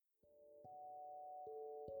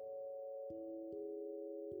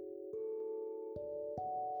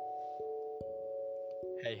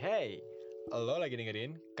Hey hey, lo lagi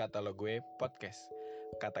dengerin Kata Lo Gue Podcast.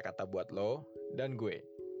 Kata-kata buat lo dan gue.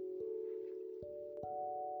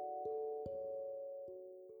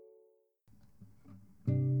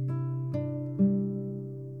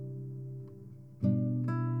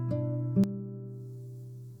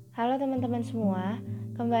 Halo teman-teman semua,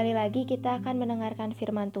 kembali lagi kita akan mendengarkan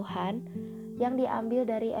firman Tuhan yang diambil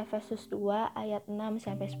dari Efesus 2 ayat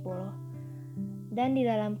 6-10. Dan di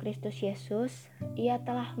dalam Kristus Yesus, Ia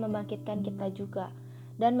telah membangkitkan kita juga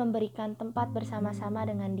dan memberikan tempat bersama-sama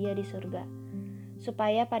dengan Dia di surga,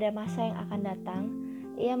 supaya pada masa yang akan datang,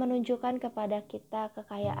 Ia menunjukkan kepada kita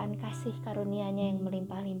kekayaan kasih karunia-Nya yang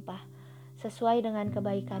melimpah-limpah, sesuai dengan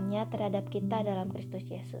kebaikan-Nya terhadap kita dalam Kristus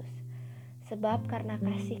Yesus. Sebab karena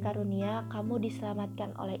kasih karunia kamu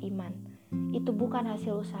diselamatkan oleh iman. Itu bukan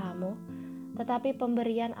hasil usahamu, tetapi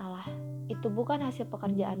pemberian Allah. Itu bukan hasil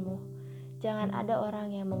pekerjaanmu. Jangan ada orang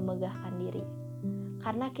yang memegahkan diri.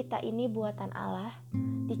 Karena kita ini buatan Allah,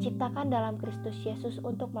 diciptakan dalam Kristus Yesus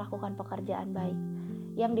untuk melakukan pekerjaan baik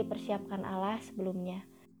yang dipersiapkan Allah sebelumnya.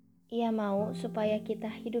 Ia mau supaya kita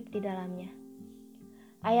hidup di dalamnya.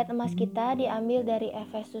 Ayat emas kita diambil dari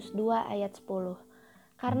Efesus 2 ayat 10.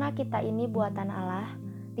 Karena kita ini buatan Allah,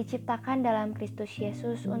 diciptakan dalam Kristus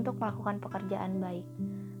Yesus untuk melakukan pekerjaan baik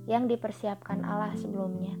yang dipersiapkan Allah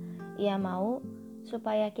sebelumnya. Ia mau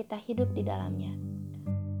supaya kita hidup di dalamnya.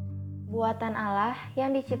 Buatan Allah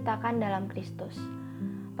yang diciptakan dalam Kristus.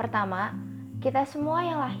 Pertama, kita semua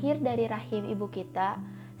yang lahir dari rahim ibu kita,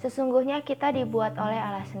 sesungguhnya kita dibuat oleh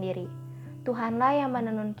Allah sendiri. Tuhanlah yang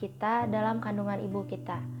menenun kita dalam kandungan ibu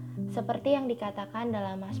kita, seperti yang dikatakan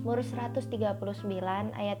dalam Mazmur 139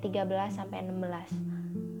 ayat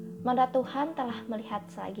 13-16. Mata Tuhan telah melihat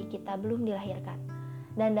selagi kita belum dilahirkan,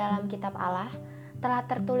 dan dalam kitab Allah telah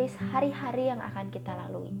tertulis hari-hari yang akan kita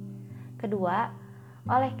lalui. Kedua,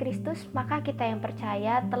 oleh Kristus maka kita yang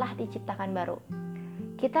percaya telah diciptakan baru.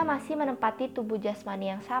 Kita masih menempati tubuh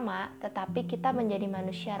jasmani yang sama, tetapi kita menjadi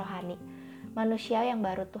manusia rohani, manusia yang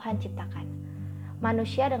baru Tuhan ciptakan.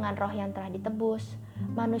 Manusia dengan roh yang telah ditebus,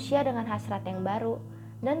 manusia dengan hasrat yang baru,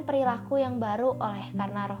 dan perilaku yang baru oleh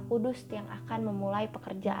karena Roh Kudus yang akan memulai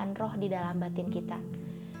pekerjaan roh di dalam batin kita.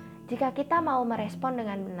 Jika kita mau merespon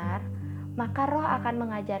dengan benar, maka roh akan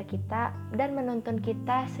mengajar kita dan menuntun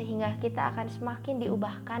kita sehingga kita akan semakin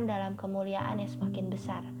diubahkan dalam kemuliaan yang semakin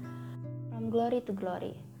besar. From glory to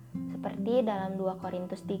glory, seperti dalam 2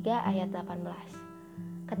 Korintus 3 ayat 18.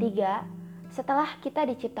 Ketiga, setelah kita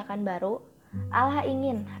diciptakan baru, Allah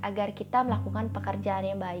ingin agar kita melakukan pekerjaan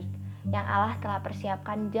yang baik, yang Allah telah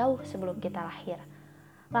persiapkan jauh sebelum kita lahir.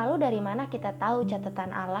 Lalu dari mana kita tahu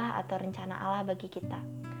catatan Allah atau rencana Allah bagi kita?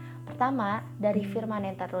 Pertama, dari firman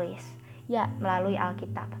yang tertulis, ya melalui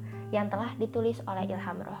Alkitab, yang telah ditulis oleh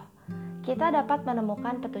ilham roh. Kita dapat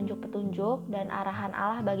menemukan petunjuk-petunjuk dan arahan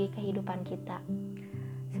Allah bagi kehidupan kita.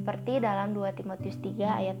 Seperti dalam 2 Timotius 3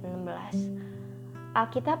 ayat 16.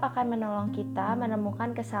 Alkitab akan menolong kita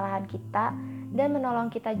menemukan kesalahan kita dan menolong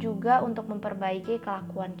kita juga untuk memperbaiki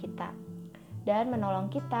kelakuan kita. Dan menolong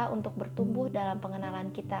kita untuk bertumbuh dalam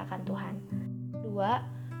pengenalan kita akan Tuhan.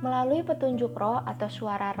 2. Melalui petunjuk roh atau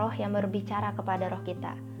suara roh yang berbicara kepada roh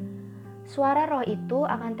kita. Suara roh itu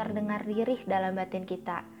akan terdengar lirih dalam batin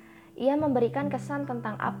kita. Ia memberikan kesan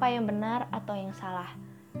tentang apa yang benar atau yang salah.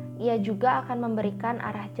 Ia juga akan memberikan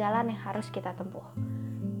arah jalan yang harus kita tempuh.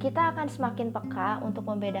 Kita akan semakin peka untuk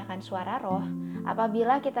membedakan suara roh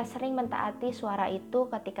apabila kita sering mentaati suara itu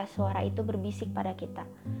ketika suara itu berbisik pada kita.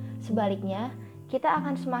 Sebaliknya, kita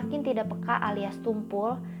akan semakin tidak peka alias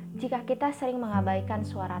tumpul jika kita sering mengabaikan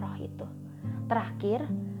suara roh itu. Terakhir,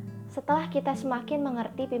 setelah kita semakin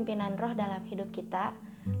mengerti pimpinan roh dalam hidup kita,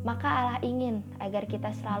 maka Allah ingin agar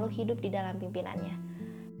kita selalu hidup di dalam pimpinannya.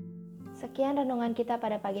 Sekian renungan kita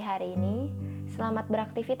pada pagi hari ini. Selamat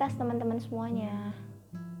beraktivitas teman-teman semuanya.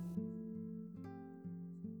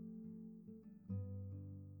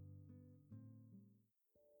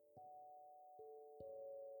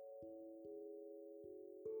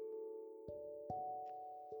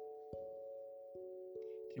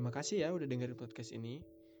 Terima kasih ya udah dengerin podcast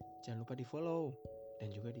ini. Jangan lupa di follow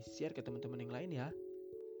dan juga di share ke teman-teman yang lain ya.